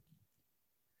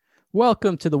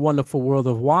Welcome to the wonderful world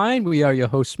of wine. We are your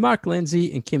hosts, Mark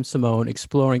Lindsay and Kim Simone,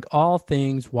 exploring all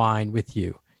things wine with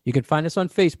you. You can find us on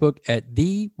Facebook at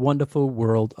The Wonderful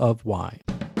World of Wine.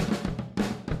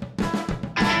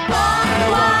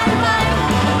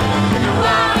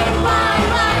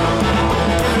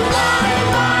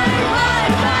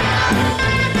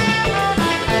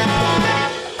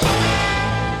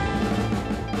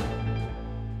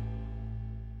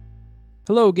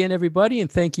 Hello again, everybody, and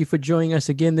thank you for joining us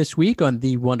again this week on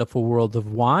The Wonderful World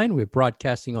of Wine. We're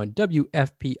broadcasting on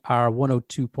WFPR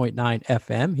 102.9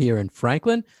 FM here in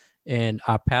Franklin, and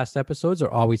our past episodes are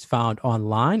always found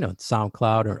online on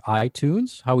SoundCloud or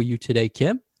iTunes. How are you today,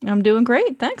 Kim? I'm doing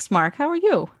great. Thanks, Mark. How are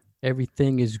you?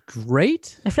 Everything is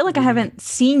great. I feel like I haven't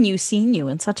seen you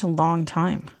in such a long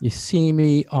time. You see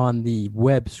me on the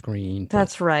web screen.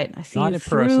 That's right. I see you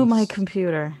through my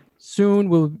computer. Soon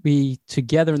we'll be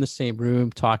together in the same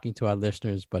room talking to our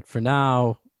listeners. But for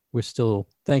now, we're still,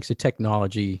 thanks to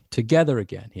technology, together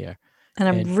again here. And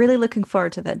I'm really looking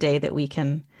forward to that day that we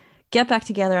can get back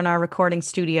together in our recording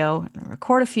studio,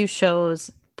 record a few shows,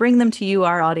 bring them to you,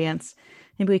 our audience.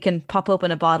 Maybe we can pop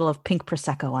open a bottle of pink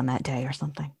Prosecco on that day or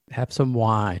something. Have some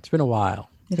wine. It's been a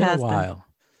while. It has been a while.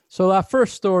 So our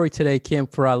first story today, Kim,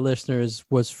 for our listeners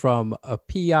was from a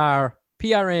PRN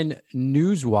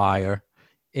Newswire.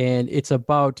 And it's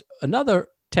about another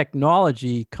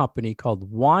technology company called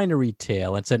Winery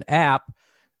Tale. It's an app,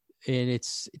 and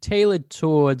it's tailored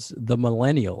towards the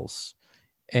millennials.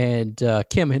 And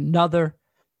Kim, another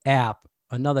app,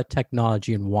 another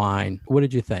technology in wine. What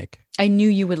did you think? I knew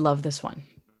you would love this one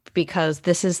because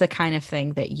this is the kind of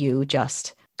thing that you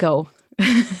just go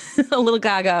a little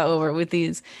gaga over with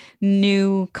these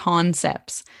new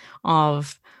concepts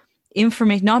of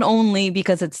information, not only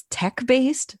because it's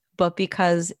tech-based, but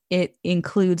because it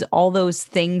includes all those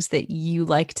things that you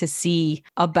like to see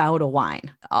about a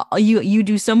wine. You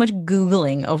do so much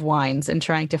Googling of wines and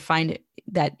trying to find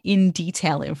that in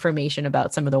detail information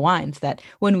about some of the wines that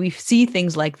when we see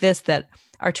things like this that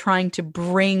are trying to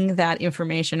bring that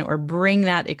information or bring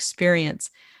that experience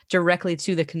directly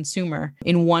to the consumer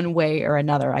in one way or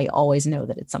another, I always know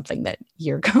that it's something that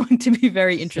you're going to be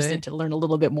very interested to learn a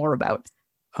little bit more about.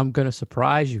 I'm going to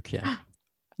surprise you, Kim.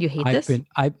 You hate this?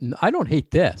 I don't hate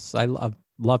this. I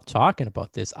love talking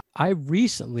about this. I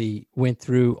recently went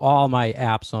through all my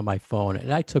apps on my phone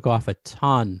and I took off a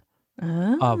ton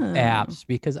of apps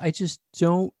because I just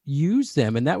don't use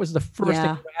them. And that was the first thing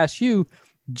I asked you.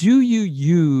 Do you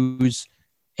use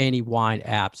any wine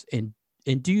apps? And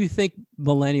do you think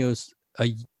millennials are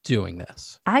doing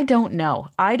this? I don't know.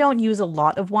 I don't use a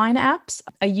lot of wine apps.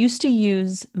 I used to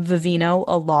use Vivino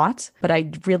a lot, but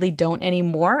I really don't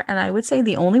anymore. And I would say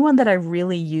the only one that I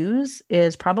really use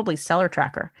is probably Cellar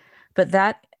Tracker. But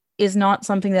that is not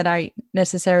something that I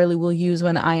necessarily will use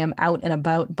when I am out and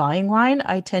about buying wine.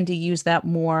 I tend to use that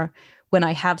more when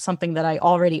I have something that I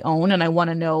already own and I want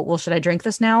to know, well, should I drink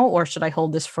this now or should I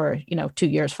hold this for, 2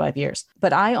 years, 5 years?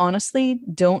 But I honestly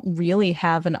don't really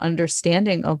have an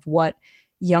understanding of what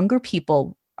younger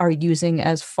people are using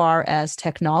as far as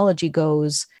technology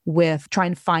goes with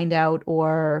trying to find out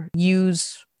or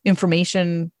use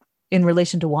information in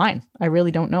relation to wine. I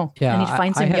really don't know. Yeah, I need to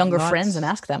find some younger friends and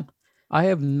ask them. I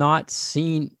have not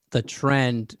seen the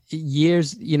trend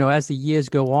years, as the years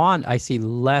go on, I see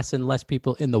less and less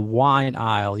people in the wine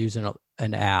aisle using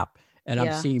an app. And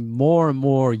I'm seeing more and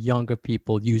more younger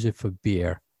people use it for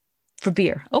beer. For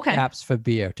beer. Okay. Apps for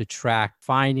beer to track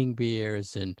finding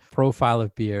beers and profile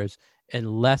of beers and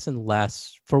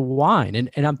less for wine.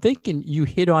 And I'm thinking you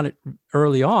hit on it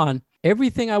early on.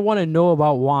 Everything I want to know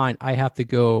about wine, I have to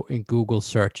go and Google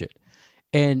search it.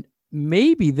 And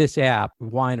maybe this app,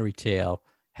 Winery Tale,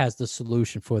 has the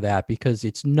solution for that because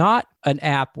it's not an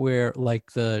app where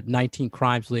like the 19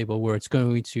 Crimes label where it's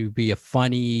going to be a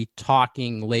funny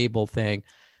talking label thing.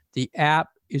 The app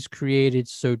is created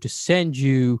so to send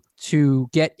you to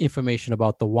get information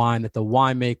about the wine that the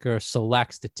winemaker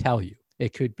selects to tell you.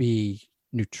 It could be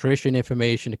nutrition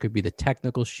information. It could be the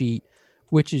technical sheet,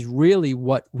 which is really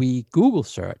what we Google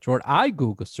search or I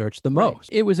Google search the most.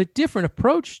 Right. It was a different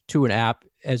approach to an app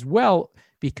as well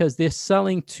because they're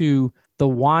selling to the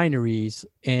wineries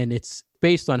and it's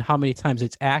based on how many times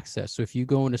it's accessed. So if you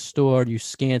go in a store, you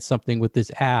scan something with this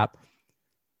app,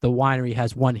 the winery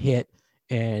has one hit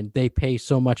and they pay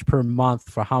so much per month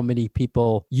for how many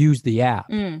people use the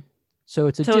app. So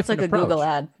it's like approach. A Google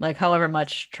ad, like however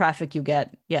much traffic you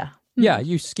get. Yeah. Yeah,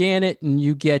 you scan it and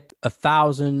you get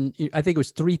 1,000. I think it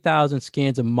was 3,000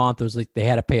 scans a month. It was like they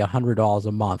had to pay $100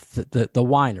 a month. The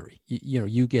winery,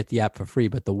 you get the app for free,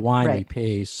 but the winery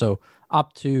pays. So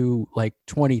up to like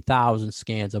 20,000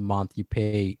 scans a month, you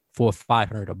pay for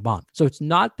 $500 a month. So it's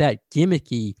not that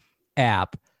gimmicky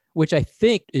app, which I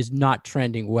think is not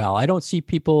trending well. I don't see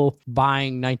people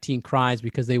buying 19 Crimes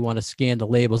because they want to scan the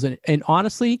labels. And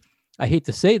honestly, I hate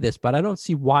to say this, but I don't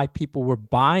see why people were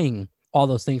buying all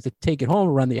those things to take it home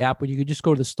and run the app when you could just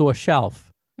go to the store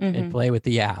shelf and play with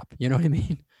the app. You know what I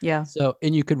mean? Yeah. So,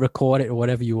 and you could record it or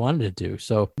whatever you wanted to do.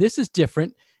 So this is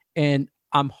different. And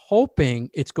I'm hoping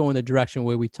it's going the direction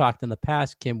where we talked in the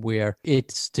past, Kim, where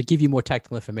it's to give you more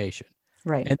technical information.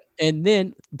 Right. And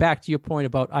then back to your point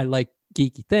about I like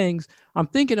geeky things, I'm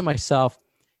thinking to myself,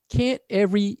 can't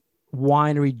every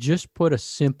winery just put a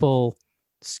simple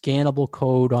scannable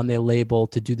code on their label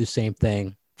to do the same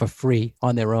thing for free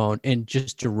on their own and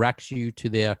just directs you to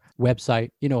their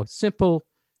website? You know, simple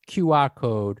QR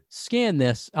code, scan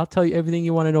this. I'll tell you everything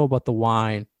you want to know about the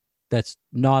wine that's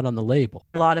not on the label.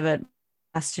 A lot of it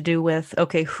has to do with,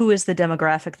 okay, who is the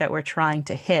demographic that we're trying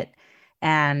to hit?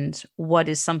 And what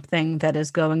is something that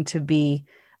is going to be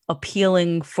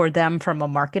appealing for them from a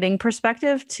marketing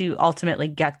perspective to ultimately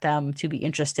get them to be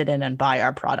interested in and buy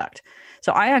our product.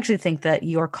 So I actually think that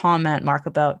your comment, Mark,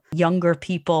 about younger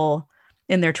people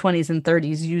in their 20s and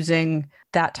 30s using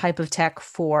that type of tech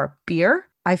for beer,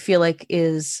 I feel like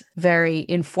is very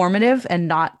informative and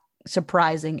not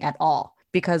surprising at all,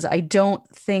 because I don't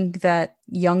think that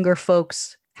younger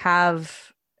folks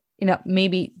have,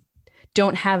 maybe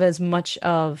don't have as much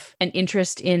of an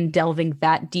interest in delving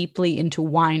that deeply into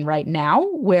wine right now,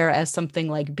 whereas something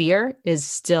like beer is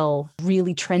still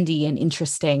really trendy and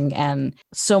interesting and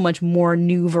so much more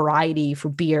new variety for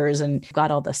beers, and you've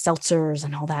got all the seltzers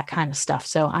and all that kind of stuff.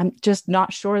 So I'm just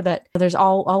not sure that there's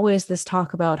always this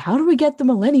talk about how do we get the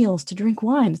millennials to drink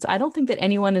wine? So I don't think that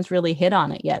anyone has really hit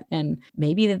on it yet, and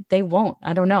maybe they won't.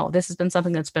 I don't know. This has been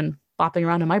something that's been bopping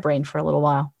around in my brain for a little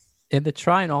while. And they're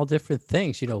trying all different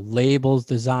things, labels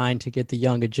designed to get the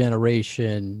younger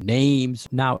generation, names,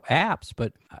 now apps.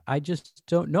 But I just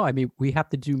don't know. I mean, we have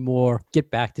to get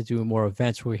back to doing more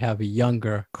events where we have a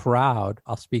younger crowd.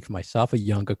 I'll speak for myself, a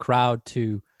younger crowd,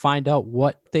 to find out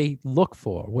what they look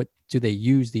for. What do they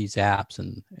use these apps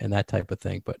and that type of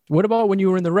thing. But what about when you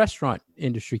were in the restaurant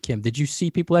industry, Kim? Did you see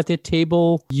people at their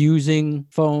table using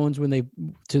phones when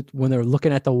they're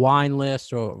looking at the wine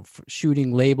list or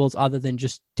shooting labels other than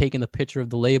just taking the picture of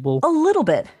the label? A little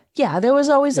bit. Yeah, there was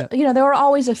always, there were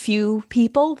always a few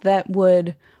people that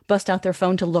would bust out their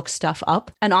phone to look stuff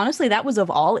up. And honestly, that was of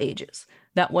all ages.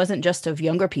 That wasn't just of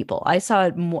younger people. I saw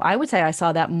it more, I would say I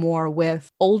saw that more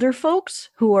with older folks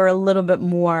who are a little bit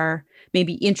more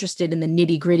maybe interested in the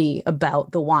nitty gritty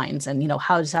about the wines and,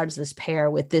 how does this pair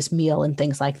with this meal and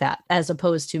things like that, as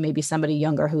opposed to maybe somebody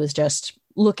younger who is just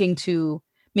looking to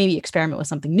maybe experiment with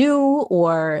something new,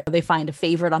 or they find a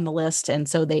favorite on the list. And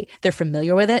so they're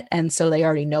familiar with it. And so they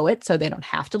already know it. So they don't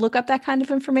have to look up that kind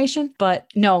of information. But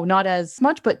no, not as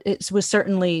much, but it was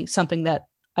certainly something that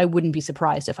I wouldn't be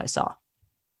surprised if I saw.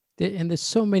 And there's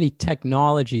so many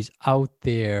technologies out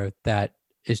there that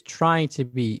is trying to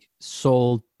be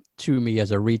sold to me as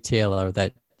a retailer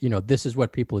that, this is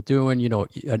what people are doing,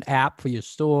 an app for your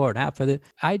store, an app for the,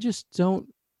 I just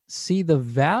don't see the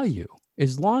value.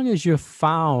 As long as you're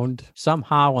found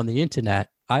somehow on the internet,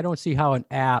 I don't see how an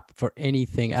app for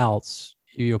anything else,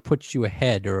 puts you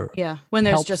ahead or when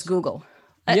there's just Google.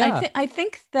 I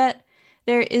think that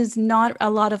there is not a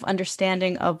lot of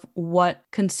understanding of what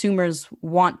consumers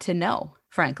want to know,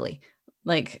 frankly.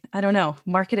 Like, I don't know,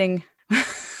 marketing.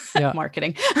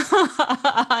 Marketing.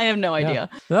 I have no idea.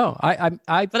 No,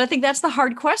 but I think that's the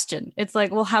hard question. It's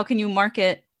like, well, how can you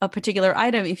market a particular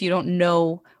item if you don't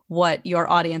know what your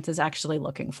audience is actually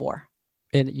looking for?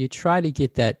 And you try to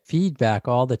get that feedback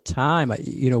all the time.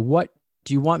 What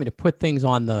do you want me to put things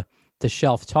on the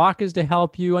shelf talkers to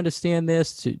help you understand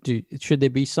this? Should there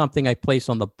be something I place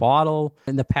on the bottle?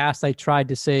 In the past, I tried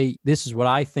to say, this is what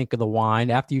I think of the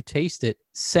wine. After you taste it,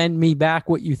 send me back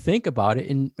what you think about it.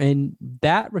 And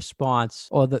that response,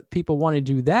 or the people want to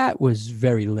do that, was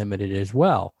very limited as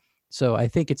well. So I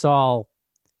think it's all,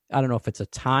 I don't know if it's a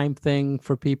time thing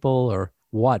for people or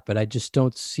what, but I just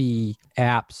don't see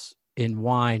apps in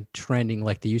wine trending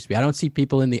like they used to be. I don't see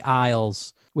people in the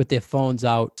aisles with their phones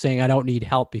out saying, I don't need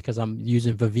help because I'm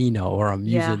using Vivino or I'm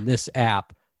using this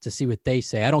app to see what they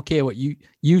say. I don't care what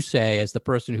you say as the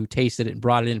person who tasted it and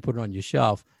brought it in and put it on your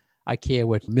shelf. I care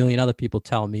what a million other people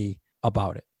tell me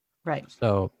about it. Right.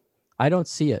 So I don't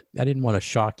see it. I didn't want to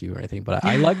shock you or anything, but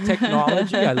I like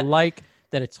technology. I like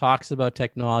that it talks about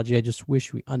technology. I just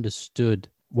wish we understood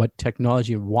what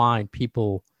technology and wine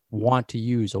people want to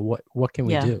use, or what can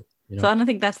we do. So I don't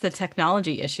think that's the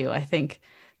technology issue. I think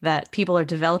that people are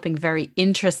developing very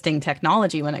interesting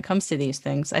technology when it comes to these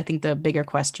things. I think the bigger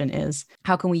question is,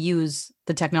 how can we use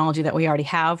the technology that we already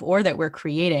have or that we're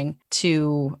creating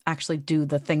to actually do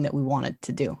the thing that we wanted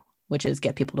to do, which is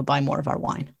get people to buy more of our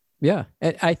wine? Yeah.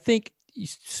 And I think,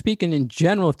 speaking in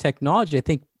general of technology, I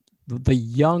think the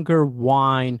younger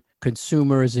wine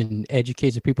consumers and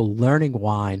educated people learning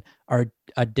wine are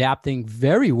adapting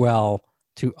very well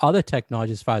to other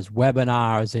technologies as far as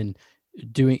webinars and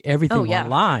doing everything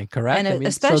online, correct? And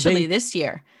especially this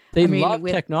year. They love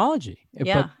technology.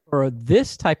 Yeah. But for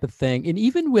this type of thing, and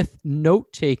even with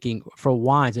note-taking for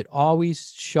wines, it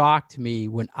always shocked me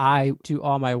when I do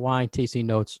all my wine tasting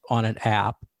notes on an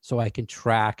app so I can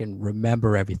track and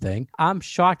remember everything. I'm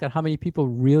shocked at how many people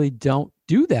really don't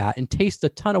do that and taste a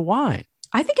ton of wine.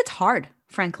 I think it's hard,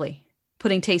 frankly,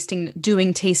 doing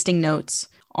tasting notes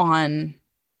on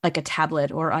like a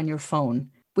tablet or on your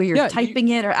phone where you're typing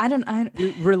it, or I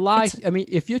mean,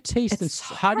 if you're tasting,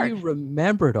 how do you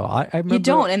remember it all? I remember, you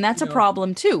don't. And that's a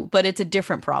problem too, but it's a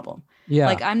different problem. Yeah.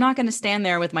 Like, I'm not going to stand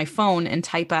there with my phone and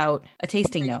type out a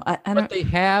tasting note. But they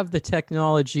have the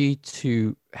technology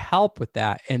to help with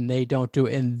that, and they don't do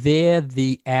it. And they're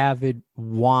the avid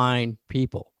wine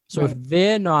people. So if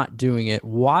they're not doing it,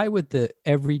 why would the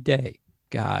everyday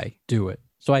guy do it?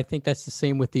 So I think that's the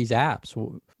same with these apps.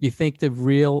 You think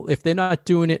if they're not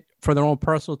doing it for their own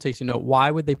personal tasting note, why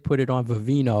would they put it on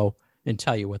Vivino and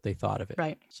tell you what they thought of it?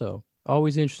 Right. So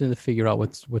always interesting to figure out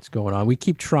what's going on. We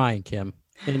keep trying, Kim.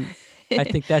 And I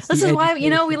think that's this is why,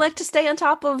 we like to stay on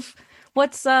top of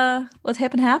what's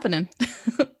happening.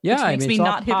 Yeah, Which makes me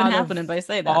not hip and happening by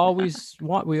saying that.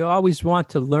 We always want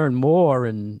to learn more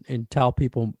and tell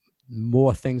people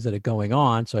more things that are going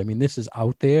on. So I mean, this is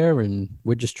out there, and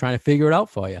we're just trying to figure it out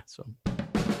for you. So.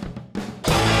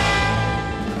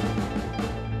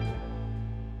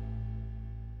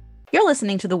 You're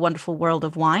listening to The Wonderful World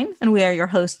of Wine, and we are your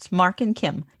hosts, Mark and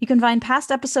Kim. You can find past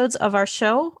episodes of our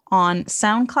show on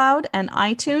SoundCloud and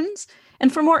iTunes.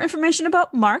 And for more information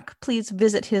about Mark, please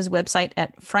visit his website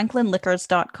at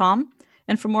franklinliquors.com.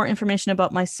 And for more information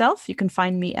about myself, you can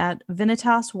find me at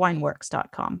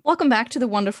vinitaswineworks.com. Welcome back to The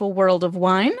Wonderful World of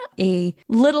Wine, a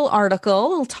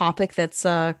little topic that's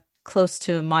close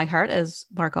to my heart, as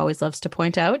Mark always loves to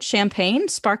point out: champagne,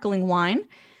 sparkling wine.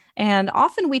 And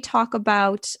often we talk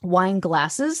about wine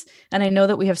glasses. And I know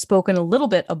that we have spoken a little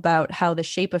bit about how the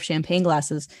shape of champagne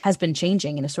glasses has been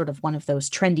changing and is sort of one of those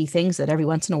trendy things that every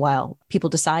once in a while people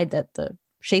decide that the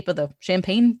shape of the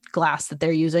champagne glass that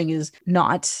they're using is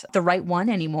not the right one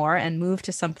anymore and move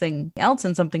to something else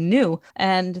and something new.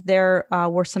 And there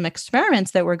were some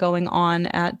experiments that were going on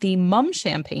at the Mumm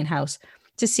Champagne House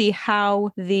to see how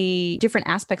the different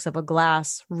aspects of a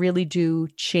glass really do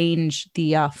change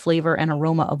the flavor and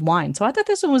aroma of wine. So I thought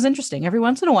this one was interesting. Every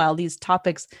once in a while, these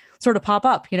topics sort of pop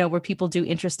up, where people do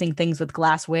interesting things with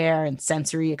glassware and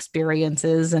sensory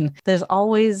experiences. And there's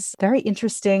always very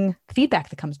interesting feedback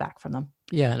that comes back from them.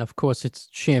 Yeah. And of course, it's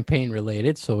champagne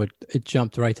related. So it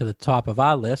jumped right to the top of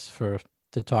our list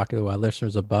to talk to our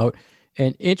listeners about.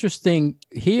 And interesting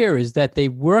here is that they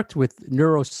worked with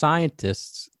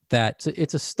neuroscientists. That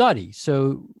it's a study.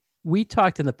 So we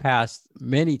talked in the past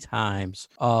many times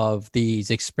of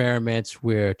these experiments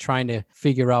where trying to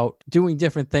figure out doing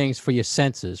different things for your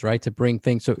senses, right? To bring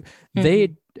things. So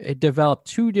they developed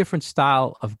two different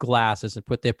style of glasses and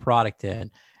put their product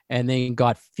in, and then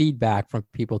got feedback from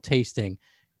people tasting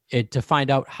it to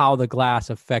find out how the glass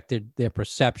affected their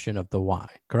perception of the wine.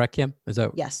 Correct, Kim? Is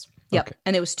that? Yes. Yep. Okay.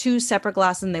 And it was two separate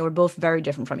glasses, and they were both very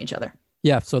different from each other.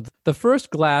 Yeah. So the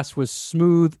first glass was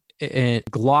smooth and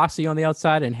glossy on the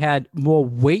outside and had more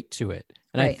weight to it.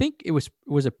 And I think it was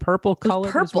a purple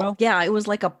color as well. Yeah, it was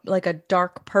like a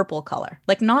dark purple color.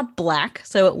 Like not black,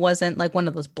 so it wasn't like one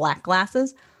of those black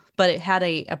glasses, but it had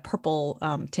a purple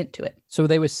tint to it. So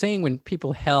they were saying when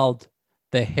people held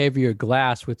the heavier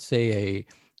glass with, say, a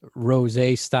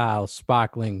rosé style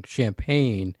sparkling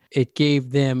champagne, it gave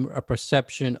them a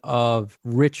perception of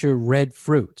richer red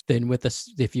fruit than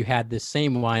if you had the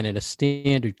same wine in a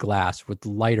standard glass with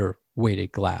lighter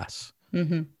weighted glass.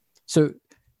 Mm-hmm. So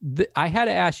I had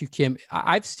to ask you, Kim,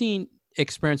 I've seen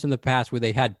experiments in the past where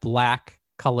they had black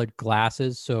colored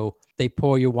glasses. So they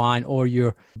pour your wine, or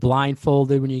you're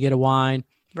blindfolded when you get a wine.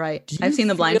 Right. I've seen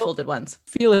the blindfolded ones.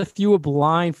 Feel if you were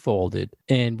blindfolded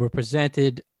and were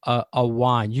presented a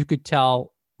wine, you could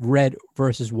tell red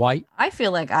versus white? I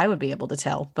feel like I would be able to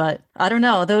tell, but I don't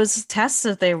know. Those tests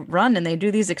that they run and they do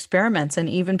these experiments, and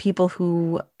even people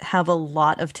who have a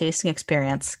lot of tasting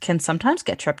experience can sometimes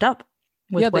get tripped up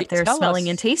with what they're smelling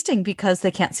and tasting because they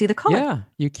can't see the color. Yeah,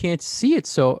 you can't see it.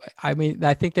 So, I mean,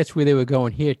 I think that's where they were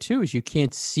going here too, is you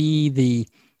can't see the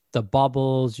the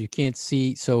bubbles. You can't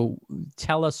see. So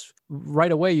tell us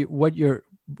right away what you're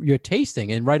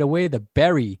tasting, and right away the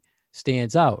berry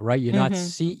stands out, right? You're not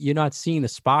seeing the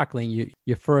sparkling.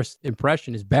 Your first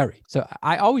impression is berry. So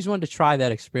I always wanted to try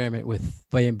that experiment with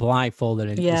being blindfolded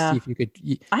and to see if you could.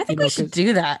 I think we should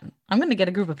do that. I'm going to get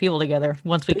a group of people together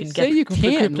once we can get you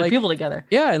can, a group of people together.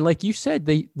 Yeah, and like you said,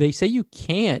 they say you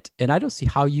can't, and I don't see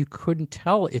how you couldn't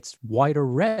tell it's white or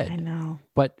red. I know.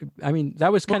 But I mean,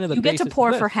 that was kind of the you get to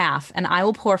pour for half, and I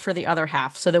will pour for the other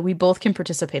half so that we both can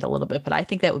participate a little bit. But I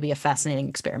think that would be a fascinating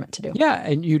experiment to do. Yeah,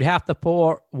 and you'd have to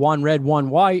pour one red, one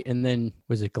white, and then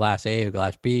was it glass A or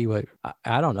glass B?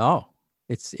 I don't know.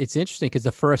 It's interesting because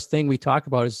the first thing we talk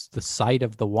about is the sight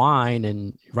of the wine,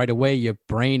 and right away your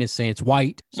brain is saying it's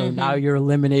white. So now you're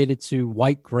eliminated to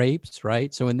white grapes,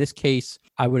 right? So in this case,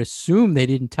 I would assume they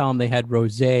didn't tell them they had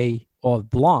rosé or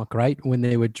blanc, right? When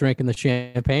they were drinking the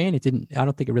champagne, I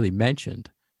don't think it really mentioned.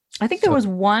 I think there was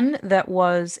one that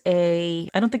was I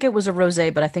don't think it was a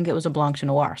rosé, but I think it was a Blanc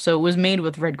Noir. So it was made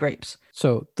with red grapes.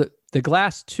 So the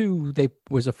glass too,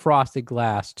 was a frosted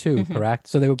glass too, correct?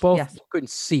 So they were both, you couldn't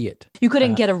see it. You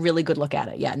couldn't get a really good look at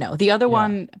it. Yeah, no. The other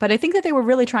one, but I think that they were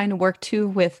really trying to work too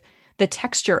with the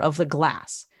texture of the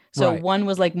glass. So one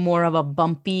was like more of a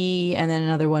bumpy, and then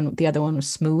the other one was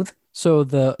smooth. So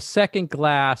the second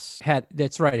glass had a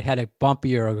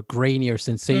bumpier or a grainier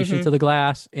sensation to the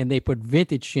glass, and they put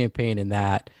vintage champagne in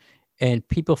that, and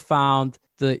people found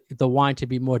the wine to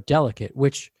be more delicate,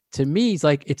 which to me is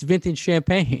like it's vintage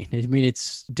champagne. I mean,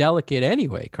 it's delicate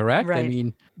anyway, correct? Right. I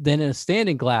mean, then in a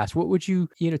standing glass, what would you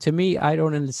to me, I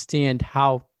don't understand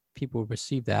how people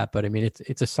receive that, but I mean,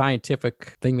 it's a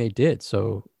scientific thing they did.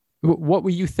 So what were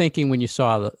you thinking when you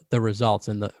saw the results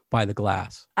by the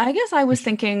glass? I guess I was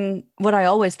thinking what I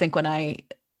always think when I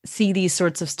see these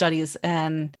sorts of studies,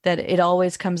 and that it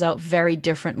always comes out very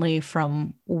differently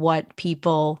from what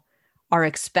people are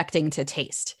expecting to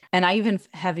taste. And I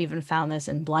have found this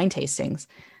in blind tastings,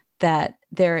 that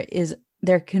there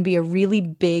can be a really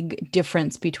big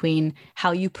difference between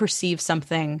how you perceive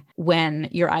something when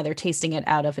you're either tasting it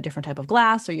out of a different type of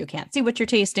glass, or you can't see what you're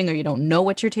tasting, or you don't know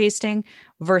what you're tasting,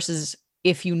 versus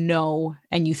if you know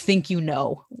and you think you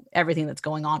know everything that's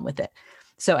going on with it.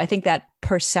 So I think that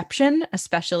perception,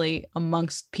 especially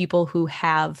amongst people who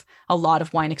have a lot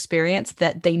of wine experience,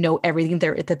 that they know everything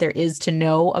that there is to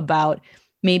know about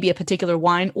maybe a particular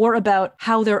wine, or about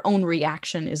how their own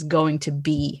reaction is going to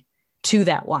be to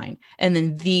that wine. And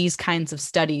then these kinds of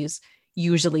studies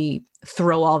usually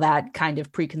throw all that kind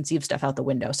of preconceived stuff out the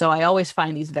window. So I always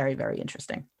find these very, very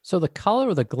interesting. So the color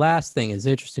of the glass thing is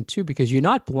interesting too, because you're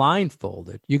not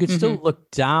blindfolded. You can still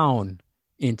look down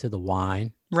into the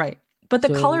wine. Right. But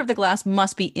the color of the glass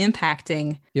must be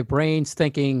impacting. Your brain's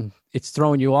thinking it's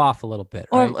throwing you off a little bit,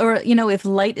 right? Or if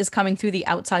light is coming through the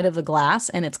outside of the glass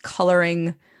and it's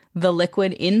coloring the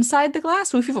liquid inside the glass.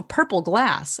 So if you have a purple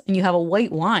glass and you have a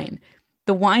white wine,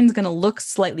 the wine's going to look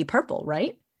slightly purple,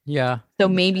 right? Yeah. So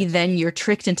maybe then you're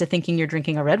tricked into thinking you're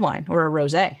drinking a red wine or a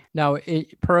rosé. Now,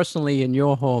 personally in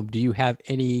your home, do you have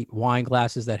any wine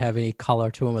glasses that have any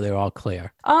color to them, or they're all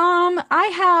clear? I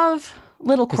have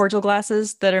little cordial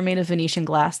glasses that are made of Venetian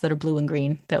glass that are blue and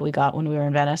green that we got when we were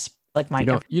in Venice. Like mine.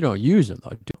 You don't use them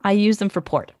though. I use them for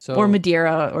port or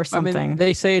Madeira or something. I mean,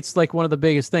 they say it's like one of the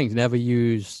biggest things. Never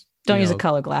use. Don't use a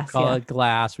colored glass. Colored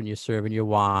glass when you're serving your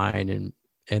wine,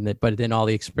 but then all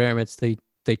the experiments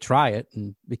they try it,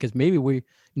 and because maybe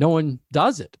no one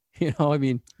does it. I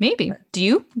mean, maybe. Do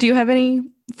you have any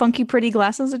funky, pretty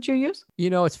glasses that you use?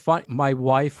 It's fun. My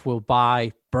wife will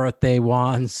buy birthday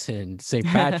ones and St.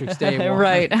 Patrick's Day ones.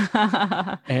 Right.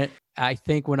 And I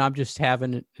think when I'm just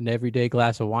having an everyday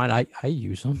glass of wine, I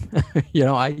use them.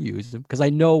 I use them because I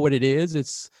know what it is.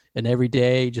 It's an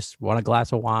everyday, just want a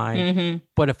glass of wine. Mm-hmm.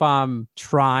 But if I'm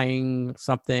trying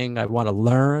something I want to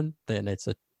learn, then it's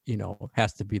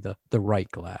has to be the right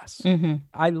glass. Mm-hmm.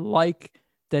 I like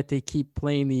that they keep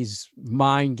playing these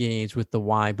mind games with the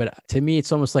wine, but to me,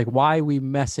 it's almost like, why are we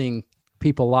messing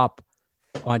people up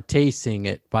on tasting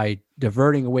it by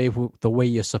diverting away the way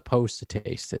you're supposed to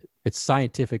taste it? It's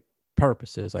scientific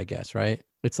purposes, I guess, right?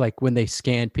 It's like when they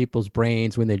scan people's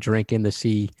brains when they're drinking to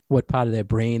see what part of their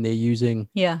brain they're using.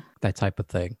 Yeah. That type of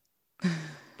thing.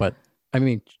 But I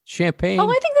mean, champagne. Oh,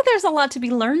 I think that there's a lot to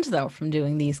be learned, though, from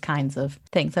doing these kinds of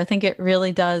things. I think it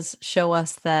really does show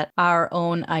us that our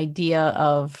own idea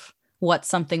of what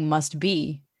something must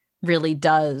be really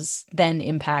does then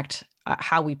impact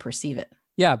how we perceive it.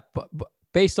 Yeah, but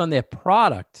based on their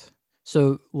product.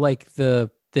 So like the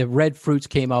red fruits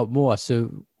came out more.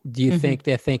 So do you think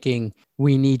they're thinking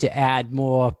we need to add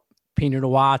more Pinot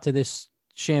Noir to this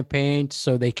champagne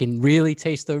so they can really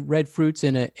taste the red fruits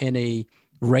in a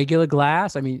regular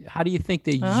glass? I mean, how do you think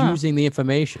they're Oh. using the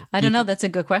information? I Do you don't know. That's a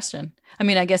good question. I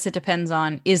mean, I guess it depends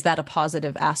on, is that a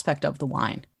positive aspect of the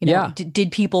wine? Yeah.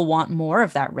 Did people want more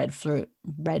of that red fruit?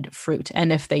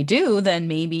 And if they do, then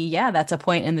maybe, yeah, that's a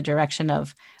point in the direction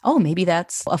of, oh, maybe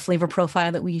that's a flavor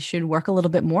profile that we should work a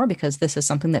little bit more because this is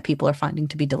something that people are finding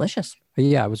to be delicious.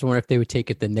 Yeah, I was wondering if they would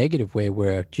take it the negative way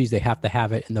where, geez, they have to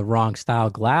have it in the wrong style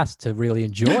glass to really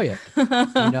enjoy it.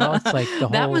 It's like the whole,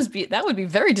 that would be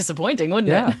very disappointing, wouldn't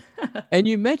yeah. it? And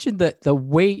you mentioned the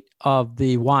weight of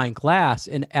the wine glass,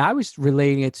 and I was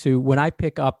relating it to when I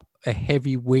pick up a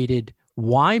heavy weighted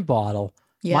wine bottle.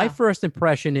 Yeah. My first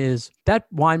impression is that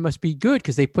wine must be good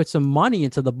because they put some money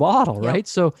into the bottle, Yep. right?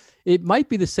 So it might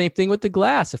be the same thing with the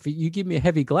glass. If you give me a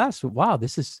heavy glass, wow,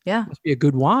 this must be a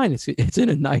good wine. It's in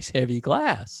a nice heavy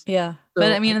glass. Yeah. So,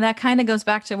 But I mean, that kind of goes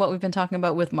back to what we've been talking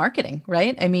about with marketing,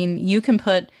 right? I mean, you can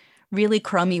put really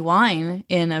crummy wine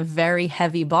in a very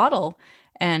heavy bottle.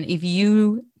 And if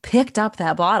you picked up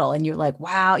that bottle and you're like,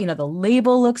 wow, the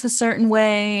label looks a certain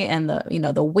way and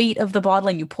the weight of the bottle,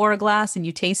 and you pour a glass and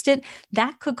you taste it,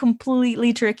 that could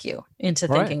completely trick you into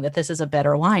thinking that this is a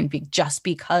better wine just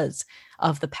because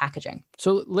of the packaging.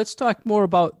 So let's talk more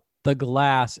about the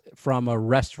glass from a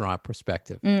restaurant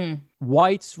perspective.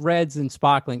 Whites, reds, and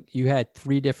sparkling. You had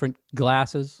 3 different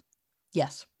glasses.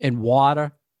 Yes. And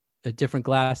water, a different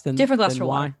glass than different glass than for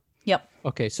wine. water. Yep.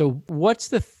 Okay, so what's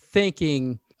the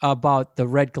thinking about the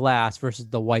red glass versus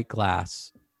the white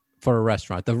glass for a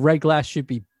restaurant? The red glass should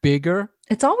be bigger.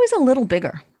 It's always a little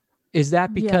bigger. Is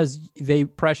that because the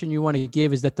impression you want to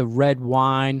give is that the red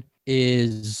wine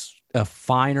is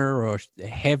finer or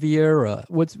heavier? Or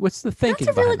what's the thinking?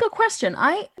 That's a really good question.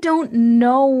 I don't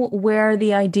know where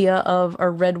the idea of a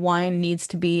red wine needs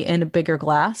to be in a bigger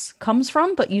glass comes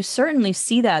from, but you certainly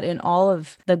see that in all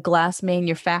of the glass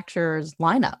manufacturers'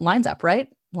 lineups, right?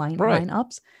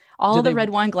 Lineups. All of the red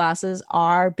wine glasses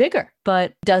are bigger,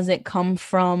 but does it come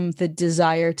from the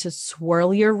desire to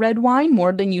swirl your red wine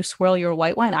more than you swirl your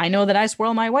white wine? I know that I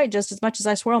swirl my white just as much as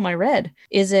I swirl my red.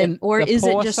 Is it, or is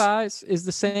it just size is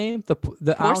the same?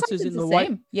 The ounces in the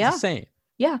white, yeah, is the same.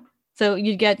 Yeah. So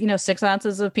you get 6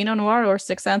 ounces of Pinot Noir or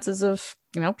 6 ounces of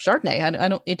Chardonnay. I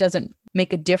don't. It doesn't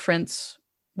make a difference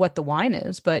what the wine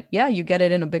is, but yeah, you get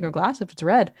it in a bigger glass if it's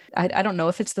red. I don't know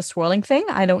if it's the swirling thing.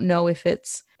 I don't know if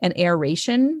it's an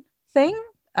aeration thing.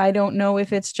 I don't know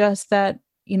if it's just that,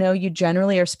 you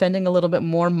generally are spending a little bit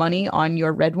more money on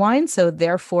your red wine. So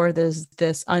therefore there's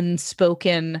this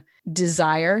unspoken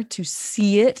desire to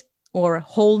see it or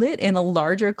hold it in a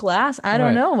larger glass. I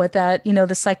don't know what that,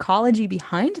 the psychology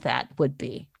behind that would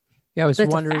be. Yeah, I was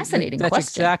wondering. Fascinating that's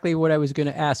question. Exactly what I was going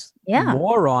to ask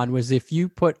more on was if you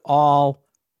put all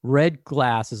red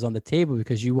glasses on the table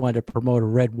because you wanted to promote a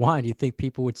red wine, you think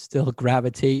people would still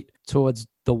gravitate towards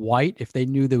the white if they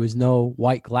knew there was no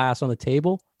white glass on the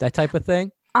table, that type of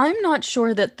thing? I'm not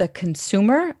sure that the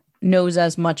consumer knows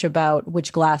as much about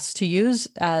which glass to use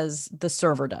as the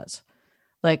server does.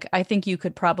 Like, I think you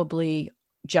could probably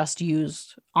just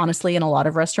use, honestly, in a lot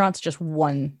of restaurants, just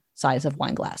one size of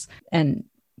wine glass and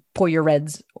pour your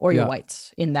reds or your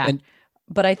whites in that.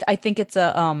 But I think it's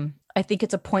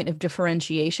a point of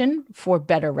differentiation for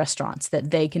better restaurants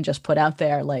that they can just put out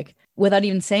there, like, without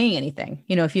even saying anything.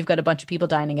 If you've got a bunch of people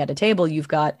dining at a table, you've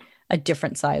got a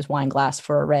different size wine glass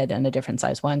for a red and a different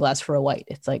size wine glass for a white.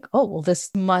 It's like, oh, well,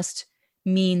 this must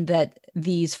mean that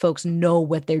these folks know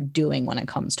what they're doing when it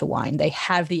comes to wine. They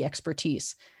have the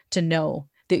expertise to know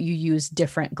that you use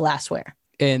different glassware.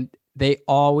 And they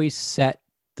always set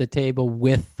the table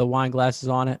with the wine glasses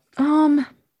on it?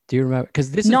 Do you remember?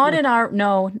 Because this not is in our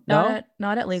not at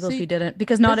Legals. We didn't,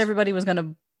 because not everybody was going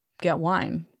to get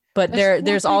wine. But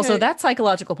there's also that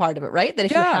psychological part of it, right? That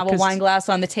if you have a wine glass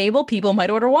on the table, people might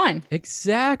order wine.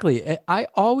 Exactly.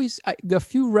 The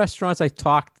few restaurants I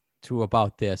talked to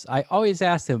about this, I always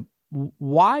ask them,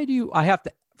 why do I have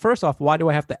to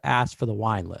ask for the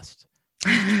wine list?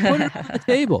 Put it on the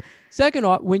table. Second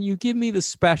off, when you give me the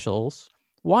specials,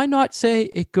 why not say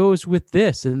it goes with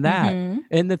this and that? Mm-hmm.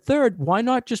 And the third, why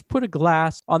not just put a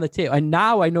glass on the table? And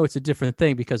now I know it's a different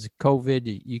thing because of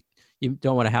COVID. You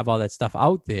don't want to have all that stuff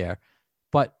out there.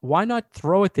 But why not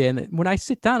throw it there? And when I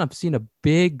sit down, I'm seeing a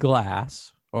big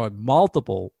glass or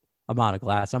multiple amount of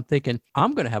glass. I'm thinking,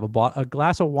 I'm going to have a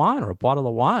glass of wine or a bottle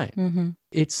of wine. Mm-hmm.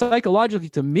 It psychologically,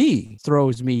 to me,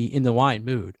 throws me in the wine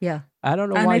mood. Yeah. I don't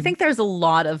know and why. I think there's a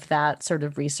lot of that sort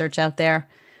of research out there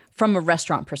from a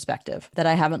restaurant perspective that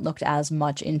I haven't looked as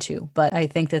much into, but I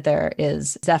think that there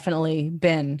is definitely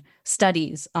been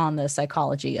studies on the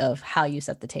psychology of how you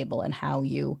set the table and how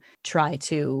you try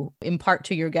to impart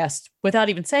to your guests without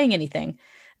even saying anything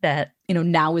that,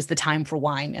 now is the time for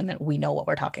wine and that we know what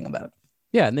we're talking about.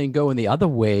 Yeah, and then going the other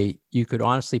way, you could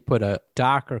honestly put a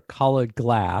darker colored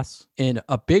glass in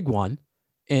a big one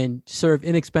and serve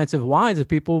inexpensive wines and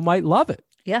people might love it.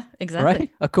 Yeah, exactly. Right?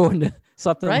 According to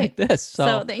something like this.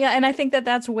 So yeah, and I think that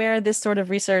that's where this sort of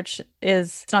research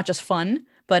is. It's not just fun,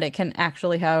 but it can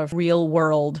actually have real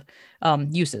world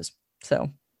uses. So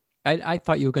I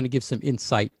thought you were going to give some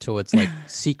insight towards like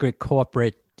secret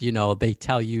corporate, they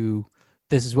tell you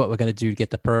this is what we're going to do to get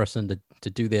the person to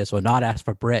do this or not ask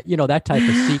for Brett, that type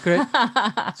of secret.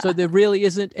 So there really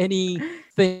isn't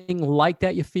anything like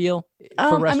that, you feel?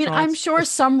 I mean, I'm sure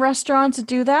some restaurants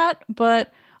do that,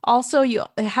 but also you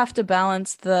have to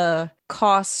balance the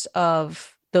cost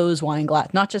of those wine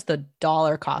glasses, not just the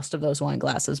dollar cost of those wine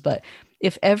glasses, but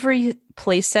if every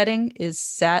place setting is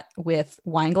set with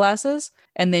wine glasses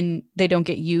and then they don't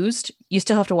get used, you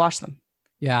still have to wash them.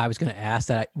 Yeah, I was going to ask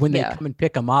that. When they come and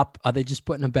pick them up, are they just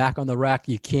putting them back on the rack?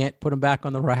 You can't put them back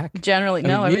on the rack? Generally,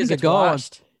 no. Years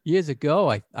ago,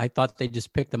 I thought they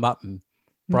just picked them up and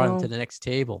brought them to the next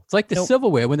table. It's like the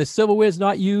silverware. When the silverware is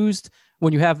not used,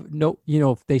 when you have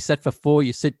if they set for 4,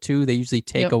 you sit 2, they usually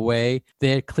take away.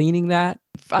 They're cleaning that.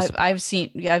 I've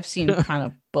seen kind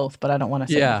of both, but I don't want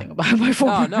to say anything about my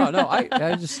former. No.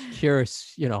 I'm just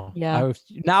curious,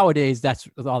 nowadays, that's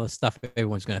all the stuff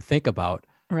everyone's going to think about.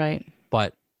 Right.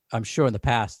 But I'm sure in the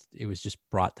past it was just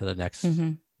brought to the next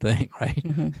thing, right?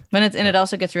 And it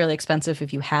also gets really expensive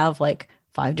if you have like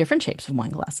 5 different shapes of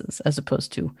wine glasses as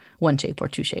opposed to 1 shape or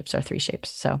 2 shapes or 3 shapes.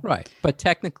 So right. But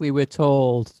technically we're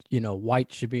told,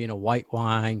 white should be in a white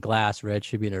wine glass, red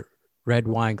should be in a red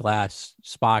wine glass,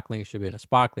 sparkling should be in a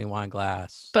sparkling wine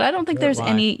glass. But I don't think there's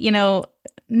any,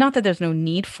 not that there's no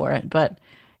need for it, but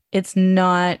I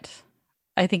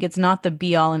think it's not the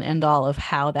be all and end all of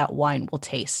how that wine will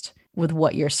taste with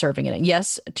what you're serving it in.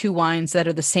 Yes, 2 wines that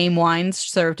are the same wines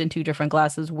served in 2 different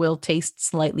glasses will taste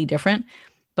slightly different,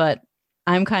 but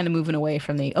I'm kind of moving away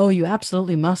from you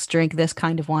absolutely must drink this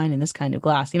kind of wine in this kind of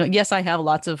glass. Yes, I have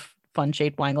lots of fun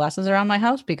shaped wine glasses around my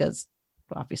house because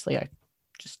obviously I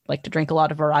just like to drink a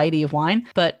lot of variety of wine,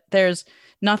 but there's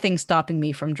nothing stopping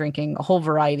me from drinking a whole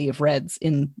variety of reds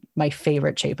in my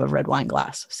favorite shape of red wine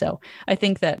glass. So I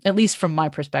think that, at least from my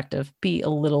perspective, be a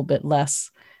little bit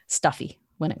less stuffy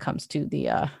when it comes to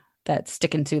that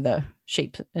sticking to the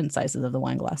shape and sizes of the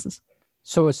wine glasses.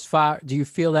 So do you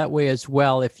feel that way as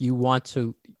well if you want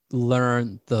to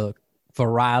learn the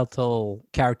varietal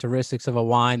characteristics of a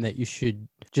wine, that you should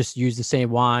just use the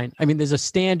same wine? I mean, there's a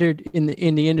standard in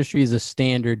the industry, is a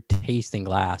standard tasting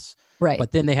glass. Right.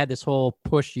 But then they had this whole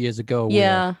push years ago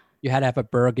where you had to have a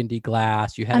burgundy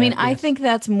glass. I think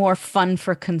that's more fun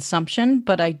for consumption,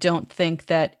 but I don't think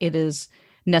that it is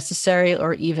necessary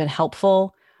or even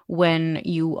helpful when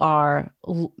you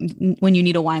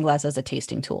need a wine glass as a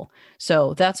tasting tool.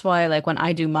 So that's why, like, when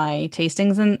I do my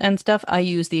tastings and stuff, I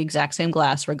use the exact same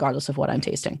glass regardless of what I'm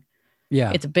tasting.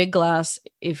 Yeah. It's a big glass.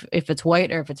 If it's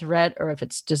white or if it's red or if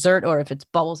it's dessert or if it's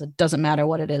bubbles, it doesn't matter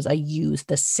what it is. I use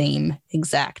the same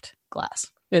exact glass.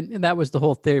 And that was the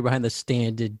whole theory behind the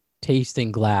standard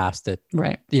tasting glass that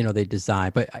they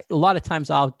designed. But a lot of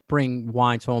times I'll bring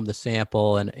wines home to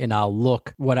sample and I'll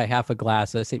look what I have for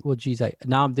glass. I say, well, geez,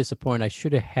 now I'm disappointed. I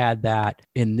should have had that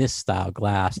in this style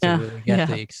glass to really get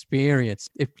the experience.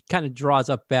 It kind of draws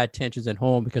up bad tensions at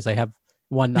home because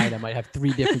one night I might have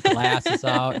 3 different glasses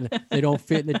out and they don't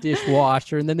fit in the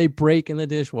dishwasher and then they break in the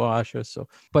dishwasher. So,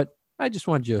 but I just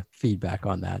wanted your feedback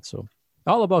on that. So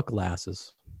all about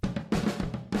glasses.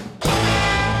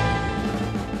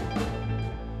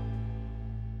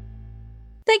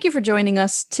 Thank you for joining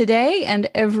us today and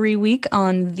every week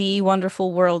on The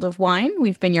Wonderful World of Wine.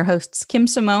 We've been your hosts, Kim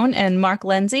Simone and Mark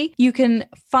Lindsay. You can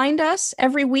find us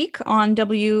every week on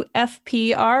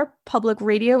WFPR Public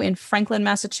Radio in Franklin,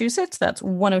 Massachusetts. That's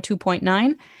 102.9.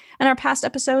 And our past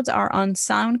episodes are on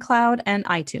SoundCloud and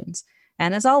iTunes.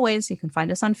 And as always, you can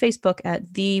find us on Facebook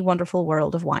at The Wonderful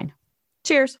World of Wine.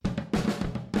 Cheers.